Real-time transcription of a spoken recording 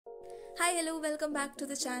Hi, hello, welcome back to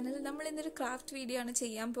the channel. നമ്മൾ ഇന്നൊരു craft video ആണ്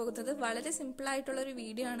ചെയ്യാൻ പോകുന്നത്. വളരെ സിമ്പിൾ ആയിട്ടുള്ള ഒരു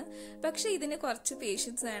വീഡിയോ ആണ്. പക്ഷേ ഇതിന് കുറച്ച്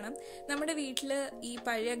പേഷ്യൻസ് വേണം. നമ്മുടെ വീട്ടിൽ ഈ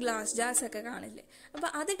പഴയ ഗ്ലാസ് ജാർസ് ഒക്കെ കാണില്ലേ? അപ്പോൾ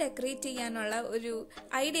അത് ഡെക്കറേറ്റ് ചെയ്യാനുള്ള ഒരു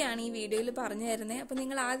ഐഡിയ ആണ് ഈ വീഡിയോയിൽ പറഞ്ഞു തരുന്നത്. അപ്പോൾ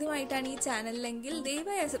നിങ്ങൾ ആദ്യമായിട്ടാണ് ഈ ചാനലിലെങ്കിൽ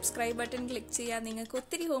ദയവായി സബ്സ്ക്രൈബ് ബട്ടൺ ക്ലിക്ക് ചെയ്യാൻ നിങ്ങൾക്ക്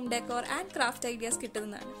ഒത്തിരി home decor and craft ideas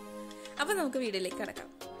കിട്ടുന്നതാണ്. അപ്പോൾ നമുക്ക് വീഡിയോയിലേക്ക് കടക്കാം.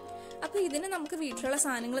 അപ്പോൾ ഇതിന് നമുക്ക് വീട്ടിലുള്ള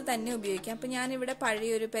സാധനങ്ങൾ തന്നെ ഉപയോഗിക്കാം. അപ്പോൾ ഞാനിവിടെ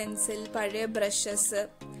പഴയൊരു പെൻസിൽ, പഴയ ബ്രഷസ്,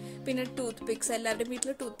 പിന്നെ ടൂത്ത് പിക്സ്, എല്ലാവരുടെ വീട്ടിൽ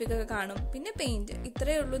ടൂത്ത് പിക്ക് ഒക്കെ കാണും, പിന്നെ പെയിന്റ്,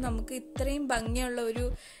 ഇത്രയേ ഉള്ളൂ നമുക്ക് ഇത്രയും ഭംഗിയുള്ള ഒരു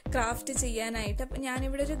ക്രാഫ്റ്റ് ചെയ്യാനായിട്ട്. അപ്പം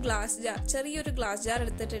ഞാനിവിടെ ഒരു ഗ്ലാസ് ജാർ, ചെറിയൊരു ഗ്ലാസ് ജാർ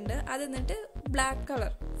എടുത്തിട്ടുണ്ട്. അത് എന്നിട്ട് ബ്ലാക്ക്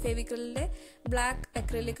കളർ ഫെവിക്രിലിന്റെ ബ്ലാക്ക്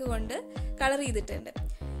അക്രിലിക് കൊണ്ട് കളർ ചെയ്തിട്ടുണ്ട്.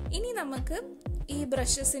 ഇനി നമുക്ക് ഈ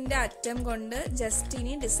ബ്രഷസിന്റെ അറ്റം കൊണ്ട് ജസ്റ്റ്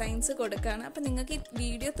ഇനി ഡിസൈൻസ് കൊടുക്കുകയാണ്. അപ്പം നിങ്ങൾക്ക് ഈ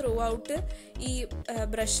വീഡിയോ ത്രൂ ഔട്ട് ഈ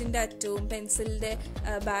ബ്രഷിന്റെ അറ്റവും പെൻസിലിന്റെ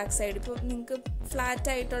ബാക്ക് സൈഡ്, ഇപ്പോൾ നിങ്ങൾക്ക്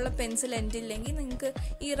ഫ്ലാറ്റ് ആയിട്ടുള്ള പെൻസിൽ എൻഡ് ഇല്ലെങ്കിൽ നിങ്ങൾക്ക്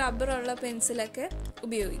ഈ റബ്ബറുള്ള പെൻസിലൊക്കെ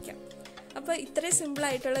ഉപയോഗിക്കാം. അപ്പോൾ ഇത്രയും സിമ്പിൾ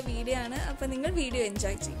ആയിട്ടുള്ള വീഡിയോ ആണ്. അപ്പോൾ നിങ്ങൾ വീഡിയോ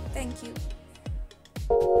എൻജോയ് ചെയ്യും. Thank you.